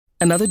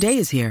Another day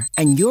is here,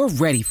 and you're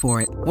ready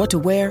for it. What to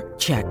wear?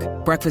 Check.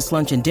 Breakfast,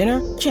 lunch, and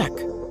dinner? Check.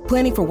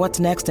 Planning for what's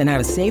next and how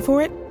to save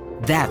for it?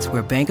 That's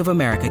where Bank of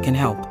America can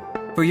help.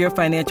 For your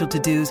financial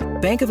to-dos,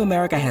 Bank of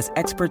America has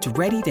experts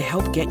ready to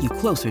help get you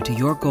closer to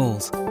your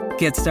goals.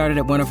 Get started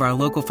at one of our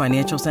local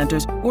financial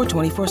centers or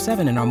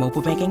 24/7 in our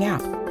mobile banking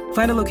app.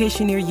 Find a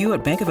location near you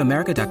at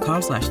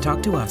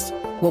bankofamerica.com/talktous.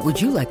 What would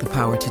you like the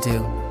power to do?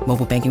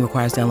 Mobile banking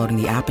requires downloading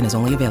the app and is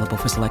only available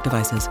for select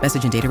devices.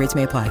 Message and data rates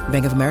may apply.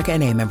 Bank of America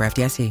N.A., member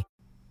FDIC.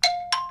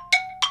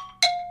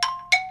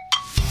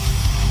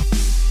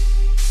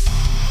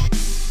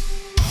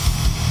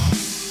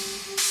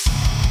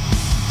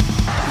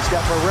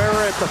 Got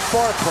Ferreira at the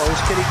far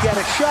post. Can he get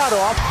a shot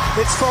off?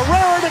 It's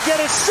Ferreira to get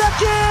his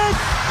second.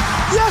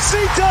 Yes,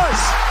 he does.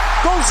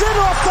 Goes in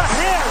off the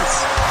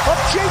hands of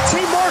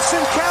JT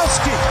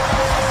Marcinkowski.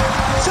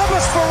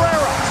 Sebas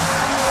Ferreira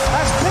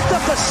has picked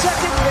up the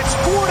second. It's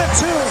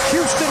 4-2,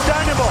 Houston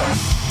Dynamo.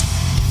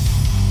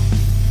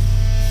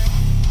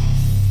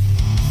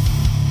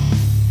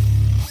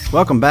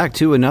 Welcome back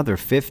to another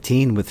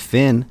 15 with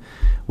Finn.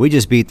 We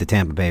just beat the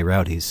Tampa Bay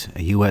Rowdies,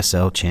 a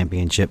USL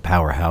Championship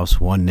powerhouse,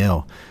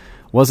 1-0.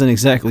 Wasn't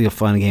exactly a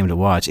fun game to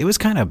watch. It was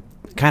kind of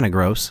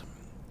gross.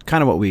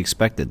 Kind of what we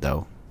expected,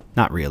 though.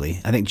 Not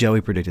really. I think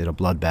Joey predicted a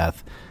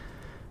bloodbath.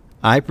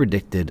 I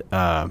predicted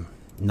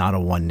not a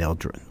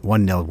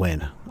 1-0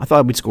 win. I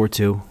thought we'd score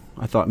 2.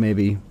 I thought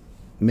maybe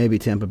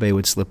Tampa Bay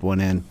would slip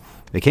one in.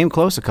 They came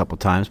close a couple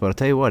times, but I'll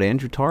tell you what,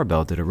 Andrew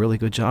Tarbell did a really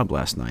good job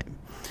last night.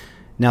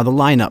 Now, the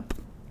lineup.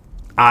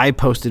 I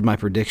posted my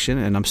prediction,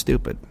 and I'm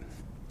stupid.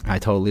 I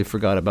totally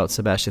forgot about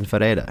Sebastian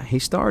Ferreira. He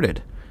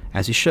started,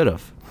 as he should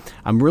have.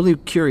 I'm really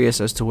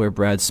curious as to where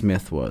Brad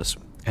Smith was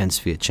and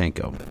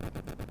Sviatchenko.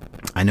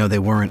 I know they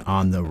weren't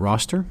on the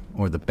roster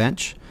or the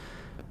bench.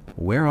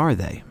 Where are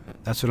they?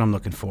 That's what I'm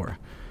looking for.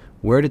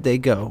 Where did they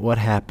go? What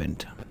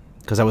happened?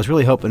 Because I was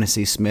really hoping to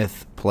see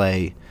Smith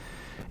play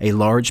a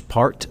large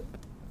part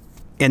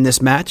in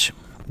this match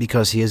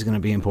because he is going to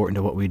be important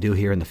to what we do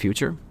here in the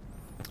future.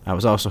 I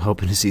was also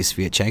hoping to see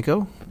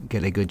Sviatchenko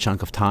get a good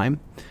chunk of time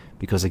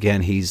because,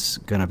 again, he's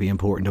going to be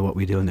important to what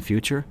we do in the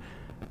future.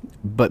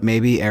 But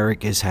maybe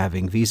Eric is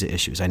having visa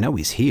issues. I know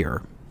he's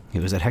here.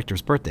 He was at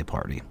Hector's birthday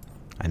party.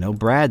 I know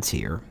Brad's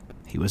here.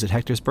 He was at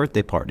Hector's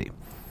birthday party,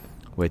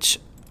 which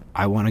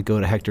I want to go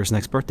to Hector's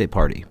next birthday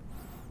party.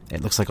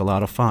 It looks like a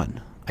lot of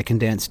fun. I can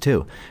dance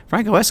too.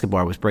 Franco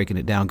Escobar was breaking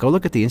it down. Go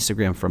look at the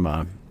Instagram from,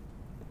 I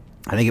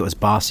think it was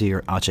Bossy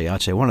or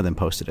Ache. One of them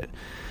posted it.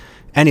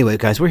 Anyway,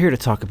 guys, we're here to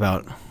talk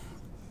about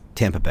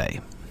Tampa Bay.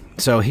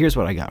 So here's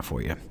what I got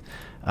for you.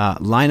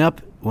 Lineup,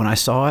 when I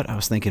saw it, I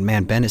was thinking,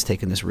 man, Ben is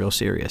taking this real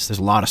serious. There's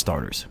a lot of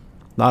starters.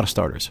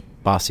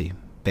 Bossy,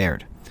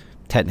 Baird,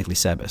 technically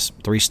Sebas,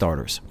 3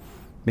 starters.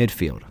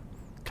 Midfield,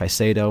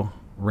 Caicedo,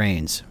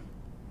 Reigns,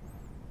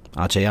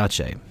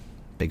 Ache,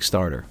 big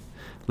starter.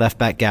 Left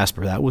back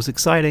Gasper, that was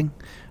exciting.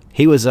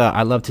 He was,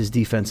 I loved his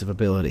defensive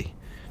ability.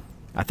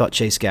 I thought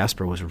Chase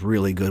Gasper was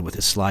really good with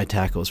his slide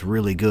tackles,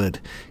 really good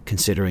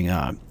considering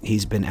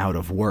he's been out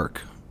of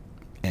work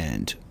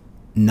and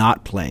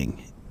not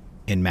playing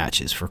in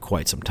matches for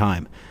quite some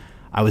time.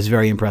 I was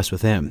very impressed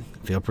with him.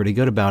 Feel pretty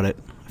good about it.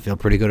 I feel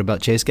pretty good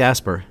about Chase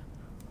Gasper.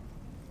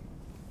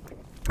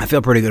 I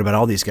feel pretty good about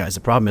all these guys.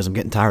 The problem is I'm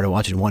getting tired of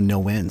watching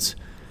 1-0 wins.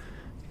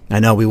 I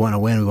know we want to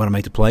win. We want to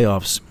make the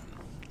playoffs.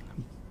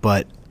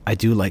 But I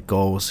do like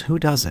goals. Who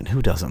doesn't?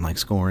 Who doesn't like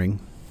scoring?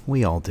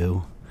 We all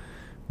do.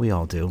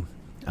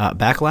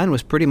 Backline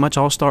was pretty much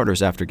all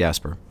starters after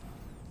Gasper.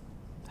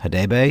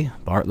 Hadebe,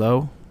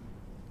 Bartlow,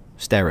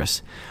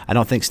 Steris. I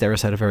don't think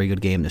Steris had a very good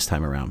game this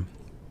time around.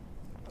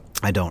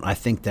 I don't. I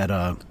think that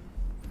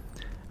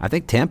I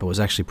think Tampa was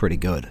actually pretty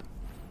good.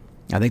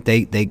 I think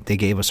they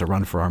gave us a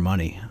run for our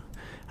money.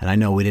 And I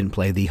know we didn't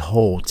play the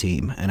whole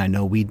team, and I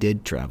know we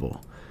did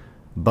travel.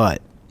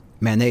 But,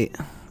 man,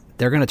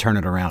 they're going to turn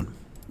it around.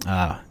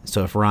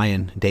 So if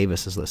Ryan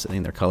Davis is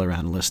listening, their color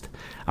analyst,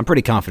 I'm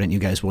pretty confident you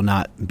guys will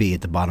not be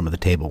at the bottom of the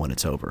table when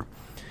it's over.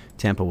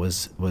 Tampa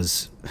was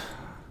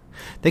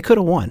they could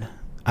have won.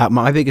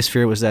 My biggest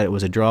fear was that it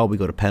was a draw, we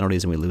go to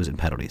penalties, and we lose in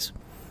penalties.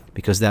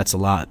 Because that's a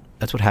lot.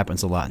 That's what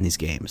happens a lot in these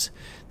games.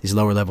 These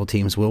lower-level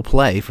teams will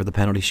play for the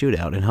penalty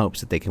shootout in hopes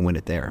that they can win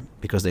it there.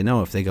 Because they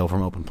know if they go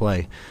from open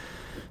play,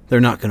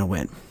 they're not going to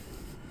win.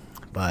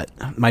 But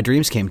my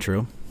dreams came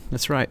true.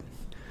 That's right.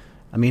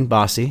 I mean,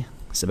 Bossy,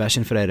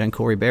 Sebastian Ferreira, and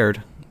Corey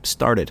Baird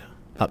started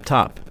up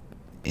top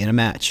in a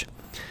match.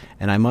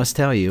 And I must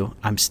tell you,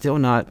 I'm still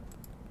not...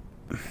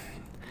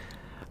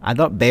 I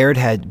thought Baird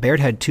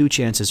had 2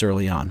 chances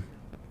early on.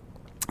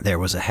 There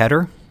was a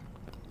header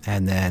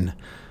and then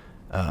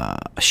a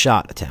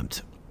shot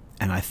attempt.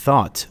 And I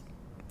thought,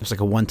 it was like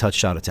a one-touch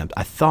shot attempt.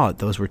 I thought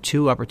those were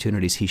 2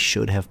 opportunities he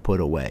should have put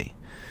away.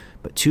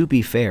 But to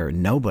be fair,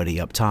 nobody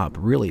up top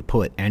really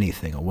put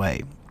anything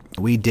away.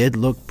 We did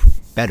look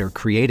better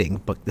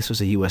creating, but this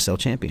was a USL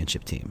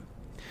Championship team.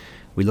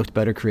 We looked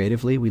better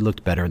creatively. We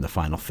looked better in the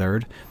final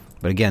third.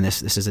 But again,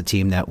 this is a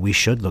team that we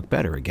should look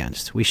better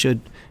against. We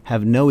should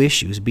have no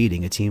issues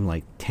beating a team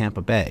like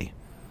Tampa Bay.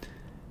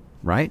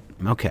 Right?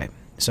 Okay.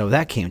 So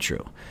that came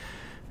true.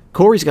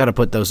 Corey's got to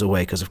put those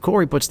away, because if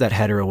Corey puts that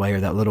header away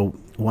or that little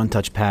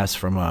one-touch pass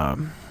from,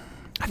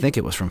 I think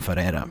it was from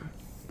Ferreira,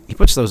 he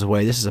puts those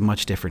away, this is a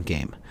much different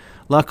game.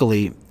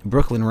 Luckily,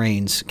 Brooklyn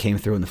Reigns came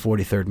through in the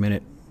 43rd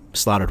minute,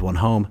 slotted one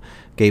home,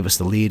 gave us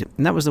the lead,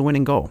 and that was the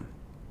winning goal.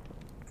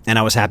 And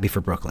I was happy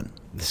for Brooklyn.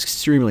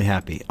 Extremely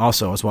happy.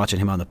 Also, I was watching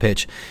him on the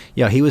pitch.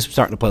 Yeah, he's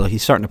starting to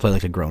play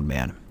like a grown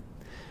man.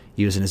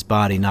 Using his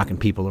body, knocking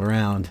people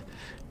around,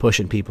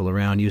 pushing people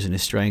around, using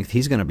his strength.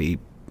 He's going to be,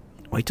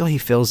 wait till he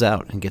fills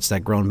out and gets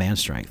that grown man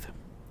strength.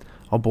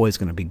 Old boy's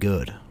going to be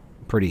good.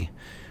 Pretty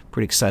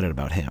excited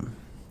about him.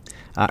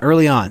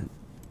 Early on,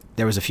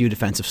 there was a few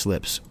defensive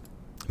slips,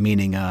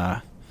 meaning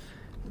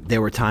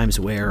there were times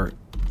where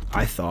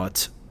I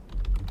thought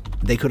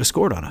they could have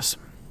scored on us.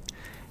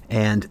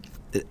 And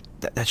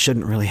that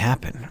shouldn't really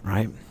happen,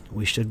 right?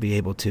 We should be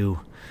able to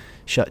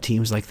shut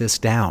teams like this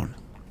down.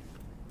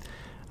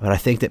 But I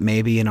think that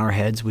maybe in our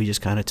heads we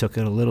just kind of took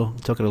it a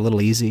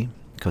little easy,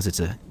 because it's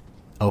a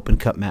Open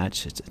Cup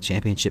match. It's a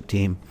championship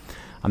team.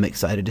 I'm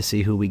excited to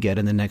see who we get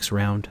in the next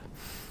round.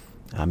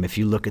 If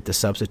you look at the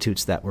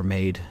substitutes that were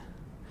made,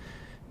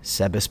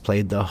 Sebas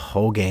played the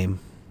whole game,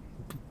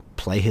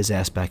 play his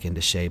ass back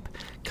into shape.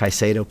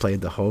 Caicedo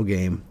played the whole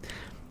game.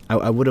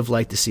 I would have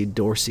liked to see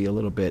Dorsey a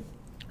little bit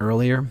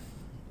earlier,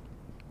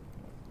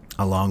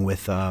 along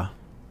with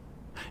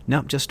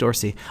no, just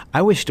Dorsey.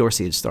 I wish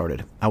Dorsey had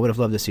started. I would have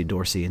loved to see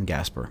Dorsey and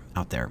Gasper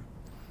out there.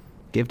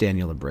 Give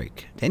Daniel a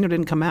break. Daniel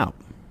didn't come out.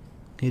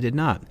 He did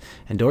not.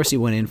 And Dorsey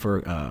went in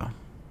for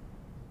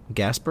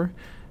Gasper.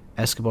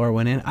 Escobar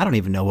went in. I don't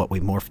even know what we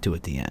morphed to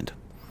at the end.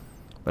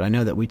 But I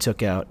know that we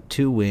took out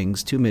 2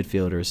 wings, 2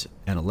 midfielders,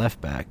 and a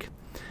left back.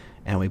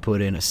 And we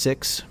put in a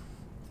 6,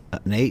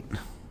 an 8,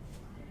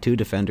 2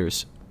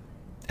 defenders,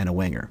 and a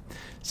winger.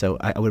 So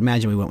I would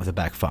imagine we went with a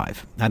back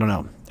 5. I don't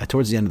know.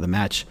 Towards the end of the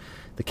match,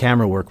 the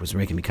camera work was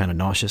making me kind of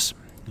nauseous.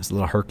 It was a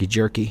little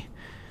herky-jerky.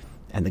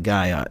 And the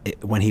guy,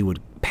 when he would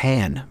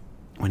pan,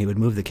 when he would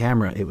move the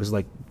camera, it was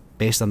like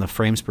based on the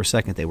frames per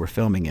second they were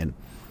filming in.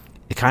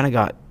 It kind of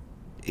got,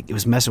 it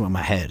was messing with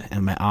my head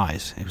and my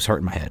eyes. It was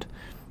hurting my head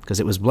because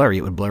it was blurry.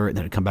 It would blur it, and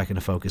then it would come back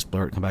into focus,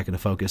 blur it, come back into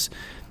focus.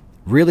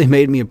 Really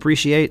made me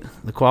appreciate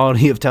the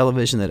quality of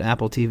television that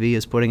Apple TV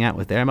is putting out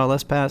with their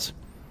MLS Pass.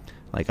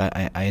 Like,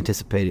 I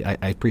anticipated,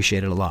 I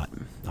appreciate it a lot,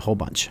 a whole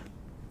bunch.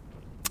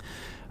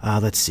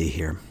 Let's see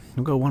here.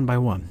 We'll go one by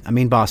one. I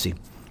mean, Bossy.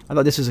 I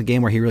thought this was a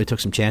game where he really took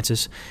some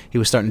chances. He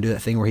was starting to do that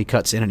thing where he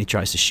cuts in and he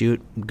tries to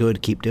shoot.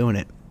 Good, keep doing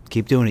it.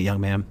 Keep doing it,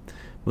 young man.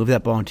 Move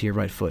that ball into your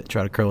right foot.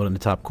 Try to curl it in the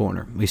top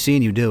corner. We've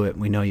seen you do it.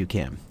 We know you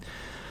can.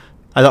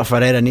 I thought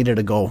Ferreira needed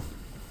a goal.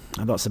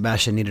 I thought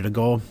Sebastian needed a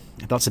goal.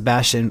 I thought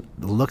Sebastian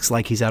looks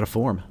like he's out of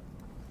form.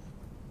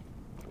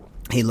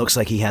 He looks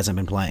like he hasn't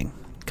been playing.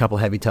 A couple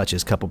heavy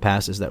touches, couple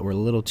passes that were a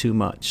little too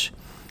much.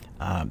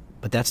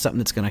 But that's something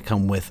that's going to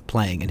come with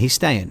playing, and he's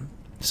staying.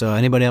 So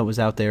anybody that was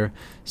out there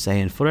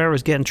saying,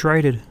 Ferreira's getting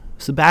traded,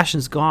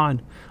 Sebastian's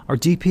gone, our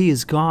DP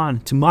is gone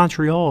to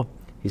Montreal.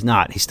 He's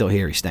not. He's still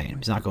here. He's staying.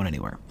 He's not going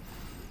anywhere.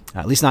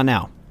 At least not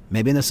now.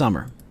 Maybe in the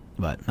summer,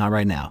 but not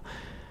right now.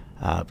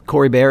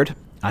 Corey Baird,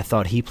 I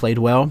thought he played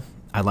well.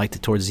 I liked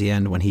it towards the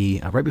end when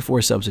he, right before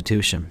his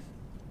substitution,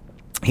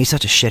 he's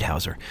such a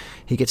shithouser.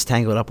 He gets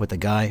tangled up with the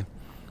guy,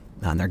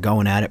 and they're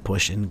going at it,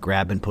 pushing,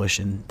 grabbing,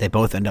 pushing. They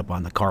both end up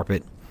on the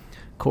carpet.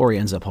 Corey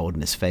ends up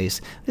holding his face.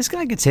 This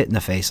guy gets hit in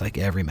the face like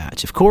every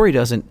match. If Corey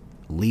doesn't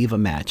leave a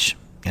match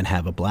and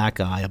have a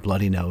black eye, a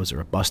bloody nose, or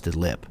a busted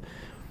lip,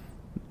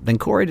 then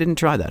Corey didn't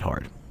try that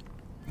hard.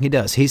 He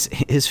does.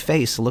 His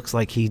face looks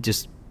like he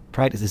just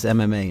practices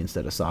MMA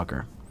instead of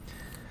soccer.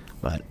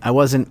 But I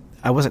wasn't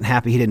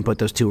happy he didn't put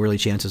those 2 early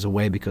chances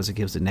away, because it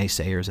gives the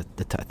naysayers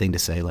the thing to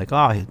say, like,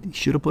 oh, he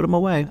should have put them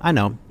away. I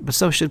know, but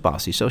so should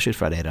Bossy, so should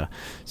Ferreira,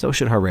 so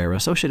should Herrera,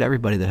 so should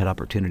everybody that had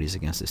opportunities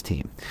against this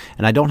team.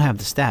 And I don't have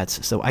the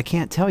stats, so I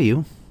can't tell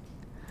you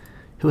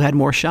who had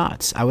more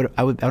shots. I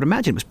would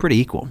imagine it was pretty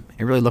equal.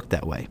 It really looked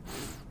that way.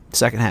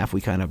 Second half, we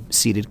kind of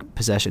ceded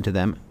possession to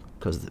them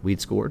because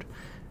we'd scored,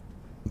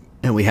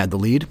 and we had the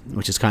lead,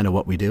 which is kind of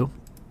what we do.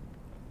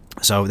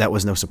 So that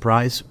was no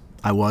surprise.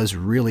 I was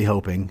really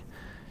hoping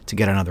to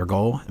get another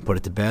goal and put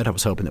it to bed. I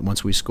was hoping that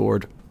once we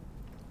scored,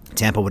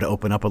 Tampa would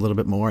open up a little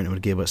bit more and it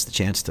would give us the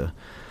chance to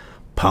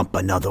pump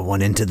another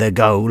one into the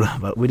goal,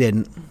 but we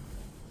didn't.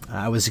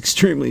 I was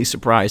extremely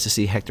surprised to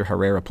see Hector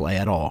Herrera play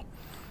at all.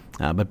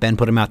 But Ben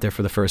put him out there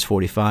for the first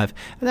 45,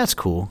 and that's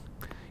cool.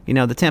 You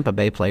know, the Tampa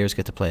Bay players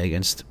get to play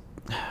against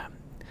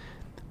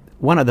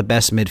one of the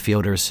best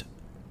midfielders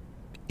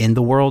in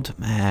the world.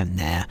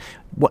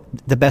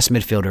 The best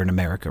midfielder in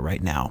America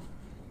right now.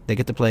 They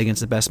get to play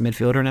against the best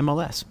midfielder in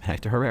MLS,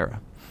 Hector Herrera.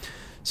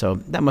 So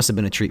that must have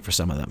been a treat for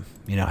some of them,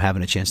 you know,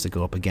 having a chance to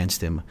go up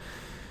against him,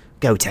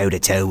 go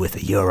toe-to-toe with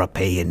a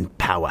European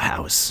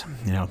powerhouse,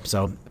 you know.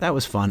 So that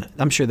was fun.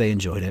 I'm sure they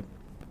enjoyed it.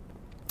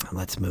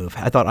 Let's move.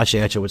 I thought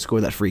Acheacha would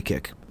score that free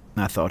kick.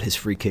 I thought his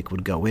free kick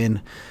would go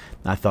in.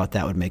 I thought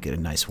that would make it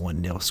a nice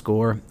 1-0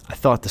 score. I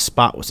thought the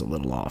spot was a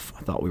little off.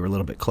 I thought we were a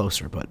little bit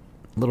closer, but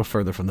a little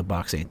further from the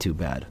box ain't too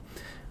bad.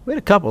 We had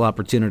a couple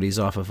opportunities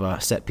off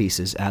of set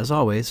pieces, as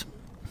always.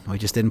 We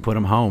just didn't put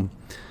them home.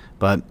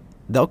 But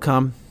they'll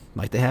come,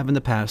 like they have in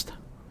the past.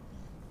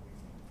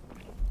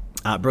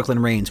 Brooklyn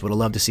Reigns, would have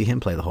loved to see him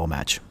play the whole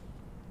match.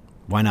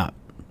 Why not?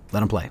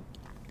 Let him play.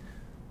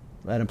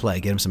 Let him play.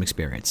 Get him some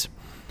experience.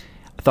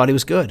 I thought he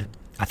was good.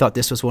 I thought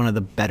this was one of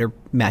the better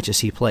matches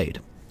he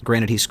played.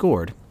 Granted, he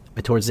scored,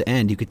 but towards the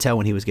end, you could tell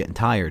when he was getting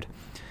tired.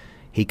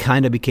 He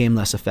kind of became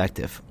less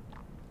effective.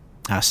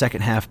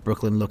 Second half,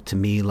 Brooklyn looked to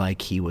me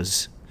like he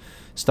was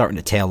starting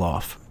to tail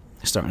off,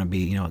 starting to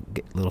be,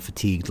 get a little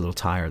fatigued, a little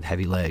tired,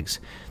 heavy legs.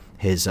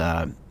 His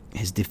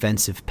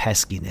defensive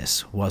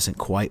peskiness wasn't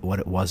quite what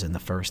it was in the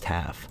first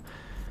half.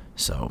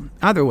 So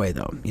either way,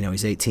 though,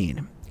 he's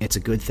 18. It's a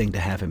good thing to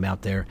have him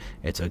out there.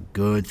 It's a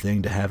good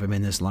thing to have him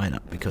in this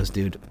lineup because,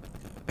 dude,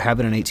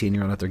 having an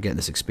 18-year-old out there getting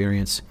this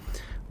experience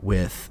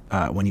with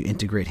when you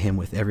integrate him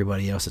with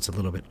everybody else that's a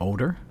little bit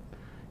older,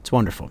 it's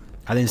wonderful.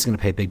 I think it's going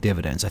to pay big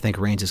dividends. I think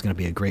Reigns is going to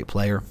be a great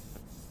player.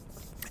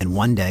 And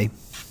one day,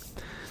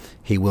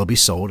 he will be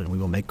sold, and we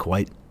will make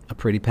quite a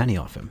pretty penny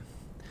off him.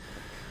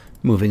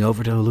 Moving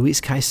over to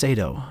Luis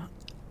Caicedo.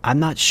 I'm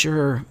not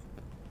sure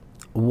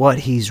what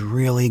he's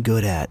really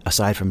good at,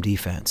 aside from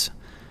defense.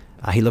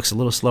 He looks a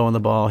little slow on the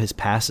ball. His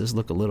passes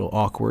look a little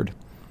awkward.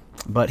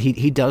 But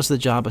he does the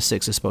job a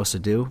 6 is supposed to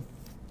do.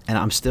 And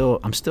I'm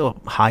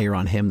still higher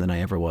on him than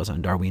I ever was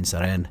on Darwin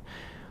Saren.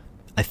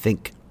 I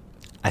think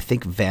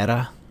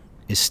Vera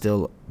is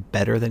still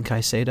better than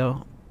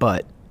Caicedo,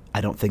 but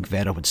I don't think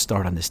Vera would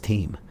start on this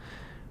team.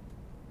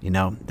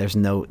 There's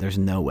no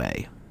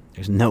way.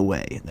 There's no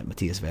way that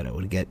Matias Vera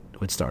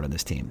would start on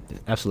this team.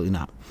 Absolutely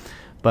not.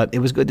 But it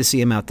was good to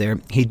see him out there.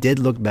 He did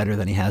look better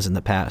than he has in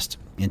the past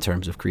in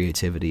terms of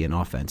creativity and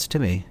offense to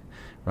me,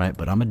 right?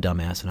 But I'm a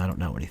dumbass and I don't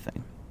know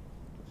anything.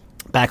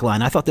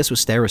 Backline, I thought this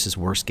was Steres'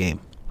 worst game.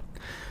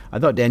 I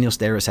thought Daniel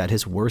Steres had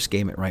his worst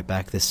game at right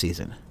back this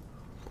season.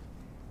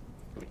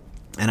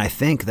 And I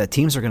think that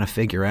teams are going to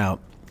figure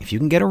out, if you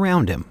can get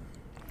around him,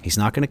 he's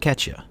not going to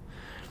catch you.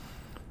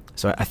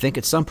 So I think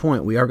at some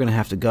point we are going to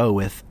have to go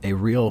with a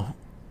real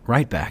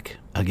right back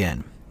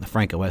again, the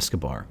Franco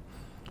Escobar,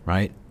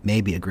 right?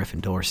 Maybe a Griffin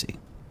Dorsey.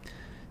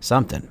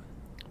 Something.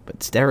 But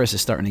Steres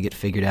is starting to get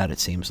figured out, it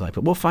seems like.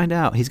 But we'll find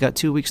out. He's got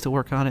 2 weeks to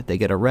work on it. They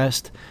get a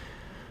rest.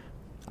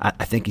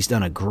 I think he's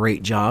done a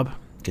great job,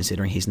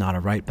 considering he's not a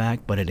right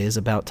back. But it is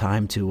about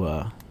time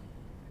to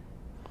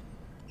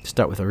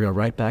start with a real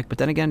right back. But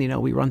then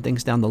again, we run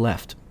things down the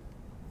left.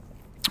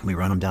 We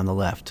run them down the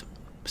left.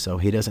 So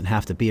he doesn't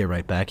have to be a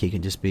right back. He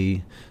can just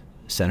be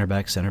center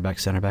back,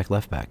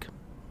 left back.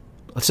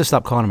 Let's just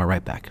stop calling him a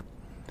right back.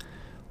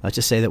 Let's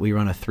just say that we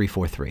run a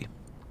 3-4-3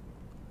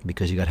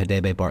 because you got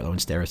Hadebe, Bartlow, and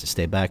Steres to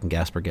stay back, and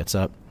Gasper gets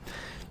up.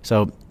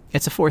 So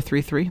it's a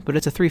 4-3-3, but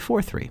it's a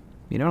 3-4-3.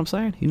 You know what I'm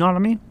saying? You know what I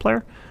mean,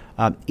 player?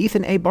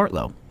 Ethan A.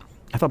 Bartlow.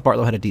 I thought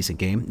Bartlow had a decent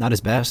game. Not his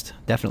best.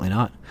 Definitely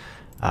not.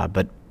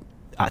 But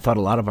I thought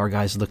a lot of our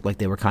guys looked like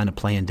they were kind of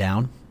playing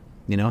down,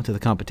 to the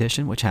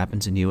competition, which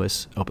happens in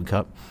U.S. Open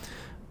Cup.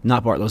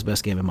 Not Bartlow's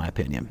best game, in my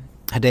opinion.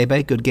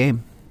 Hadebe, good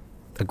game.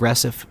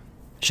 Aggressive.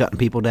 Shutting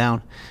people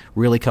down.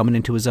 Really coming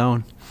into his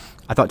own.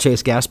 I thought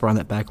Chase Gasper on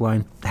that back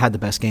line had the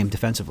best game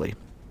defensively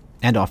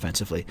and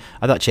offensively.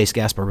 I thought Chase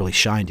Gasper really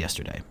shined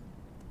yesterday.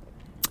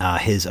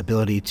 His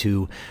ability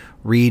to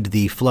read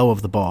the flow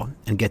of the ball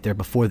and get there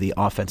before the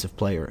offensive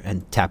player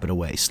and tap it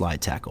away,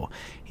 slide tackle.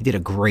 He did a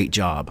great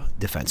job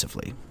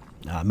defensively.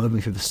 Moving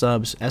through the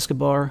subs,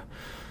 Escobar,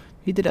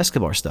 he did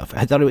Escobar stuff.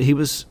 I thought he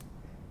was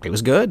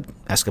good.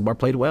 Escobar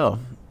played well.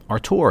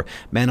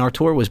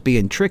 Artur was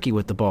being tricky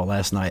with the ball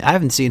last night. I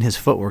haven't seen his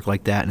footwork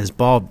like that, and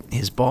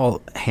his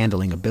ball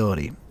handling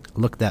ability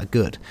looked that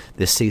good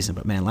this season.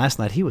 But man, last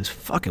night he was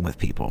fucking with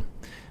people,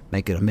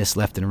 making a miss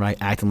left and right,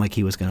 acting like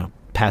he was going to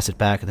pass it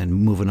back and then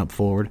moving up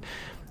forward.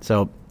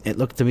 So it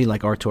looked to me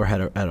like Artur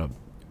had a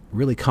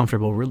really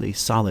comfortable, really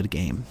solid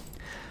game.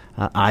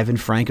 Ivan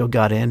Franco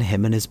got in.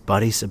 Him and his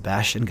buddy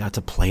Sebastian got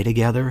to play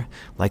together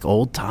like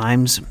old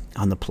times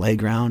on the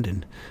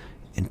playground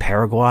in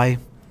Paraguay.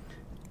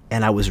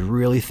 And I was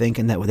really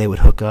thinking that they would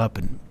hook up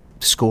and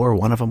score.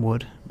 One of them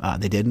would.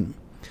 They didn't.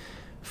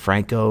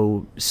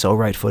 Franco, so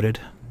right-footed.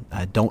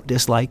 I don't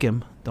dislike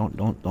him.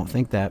 Don't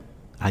think that.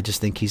 I just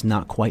think he's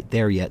not quite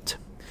there yet.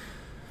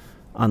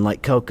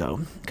 Unlike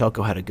Coco.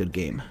 Coco had a good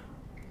game.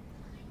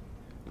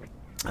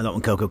 I thought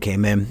when Coco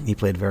came in, he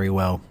played very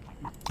well.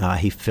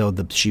 He filled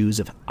the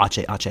shoes of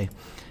Ache,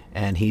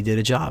 and he did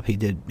a job. He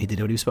did what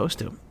he was supposed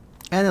to.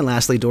 And then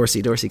lastly,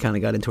 Dorsey. Dorsey kind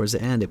of got in towards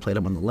the end. They played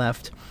him on the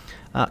left.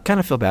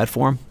 Kind of feel bad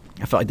for him.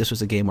 I felt like this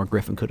was a game where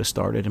Griffin could have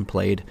started and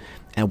played,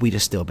 and we'd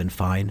have still been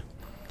fine.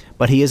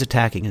 But he is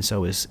attacking, and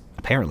so is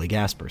apparently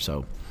Gasper.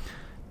 So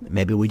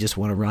maybe we just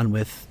want to run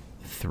with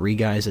 3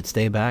 guys that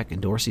stay back,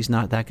 and Dorsey's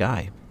not that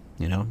guy.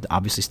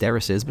 Obviously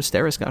Steres is, but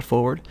Steres got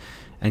forward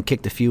and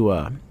kicked a few.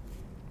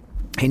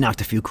 He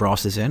knocked a few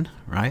crosses in,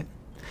 right?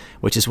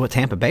 Which is what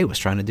Tampa Bay was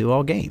trying to do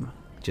all game.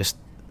 Just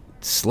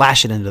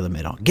slash it into the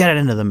middle. Get it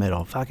into the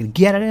middle. Fucking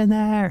get it in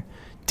there.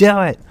 Do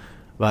it.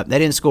 But they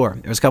didn't score.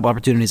 There was a couple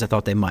opportunities I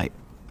thought they might.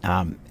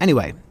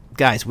 Anyway,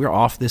 guys, we're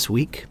off this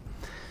week.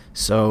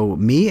 So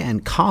me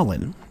and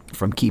Colin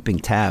from Keeping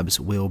Tabs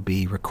will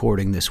be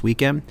recording this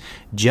weekend.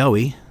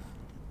 Joey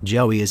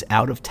is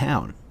out of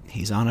town.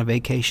 He's on a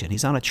vacation.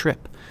 He's on a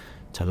trip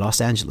to Los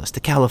Angeles, to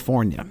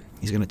California.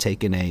 He's going to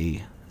take in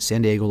a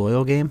San Diego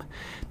Loyal game.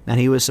 And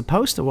he was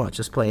supposed to watch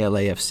us play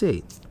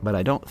LAFC, but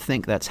I don't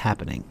think that's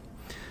happening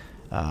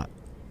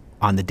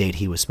on the date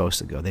he was supposed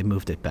to go. They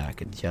moved it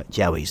back, and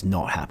Joey's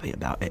not happy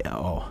about it at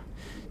all.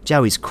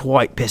 Joey's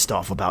quite pissed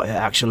off about it,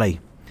 actually.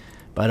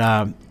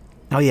 But,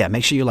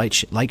 make sure you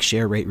like,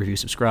 share, rate, review,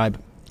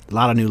 subscribe. A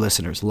lot of new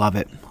listeners. Love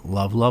it.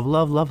 Love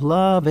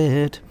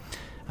it.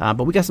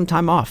 But we got some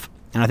time off,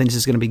 and I think this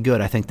is going to be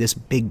good. I think this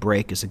big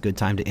break is a good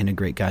time to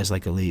integrate guys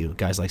like Aliyu,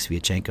 guys like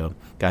Sviatchenko,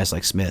 guys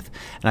like Smith.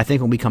 And I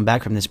think when we come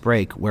back from this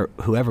break,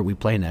 whoever we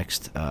play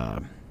next,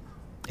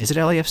 is it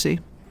LAFC?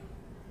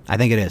 I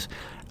think it is.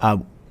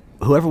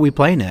 Whoever we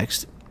play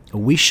next,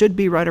 we should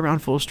be right around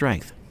full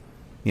strength,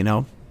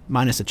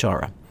 minus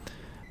Achara.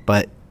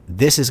 But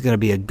this is going to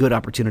be a good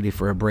opportunity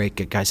for a break,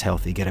 get guys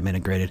healthy, get them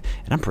integrated.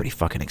 And I'm pretty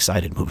fucking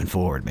excited moving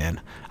forward,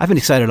 man. I've been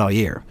excited all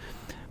year.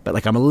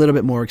 But I'm a little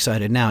bit more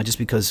excited now just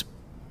because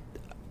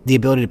the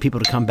ability of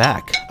people to come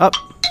back. Up,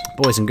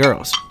 boys and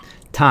girls.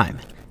 Time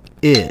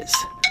is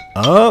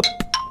up.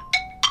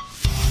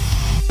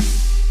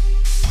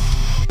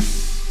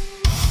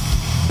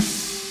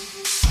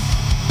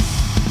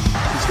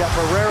 He's got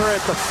Ferreira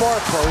at the far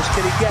post.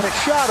 Can he get a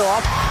shot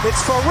off?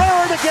 It's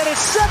Ferreira to get his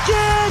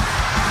second.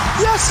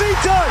 Yes, he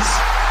does.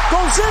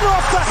 Goes in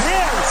off the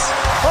hands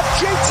of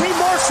JT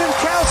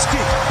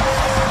Marcinkowski.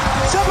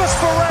 Sebas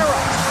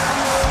Ferreira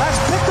has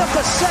picked up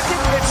the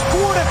second. It's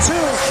 4-2,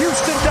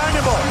 Houston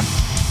Dynamo.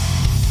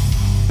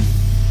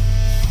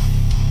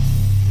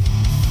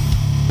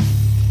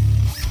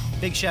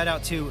 Big shout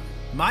out to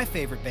my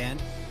favorite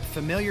band,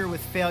 Familiar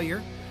with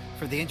Failure,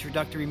 for the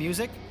introductory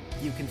music.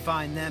 You can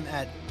find them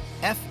at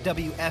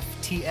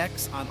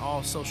FWFTX on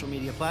all social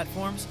media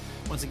platforms.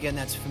 Once again,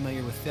 that's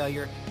Familiar with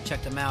Failure.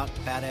 Check them out.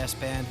 Badass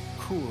band,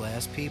 cool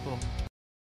ass people.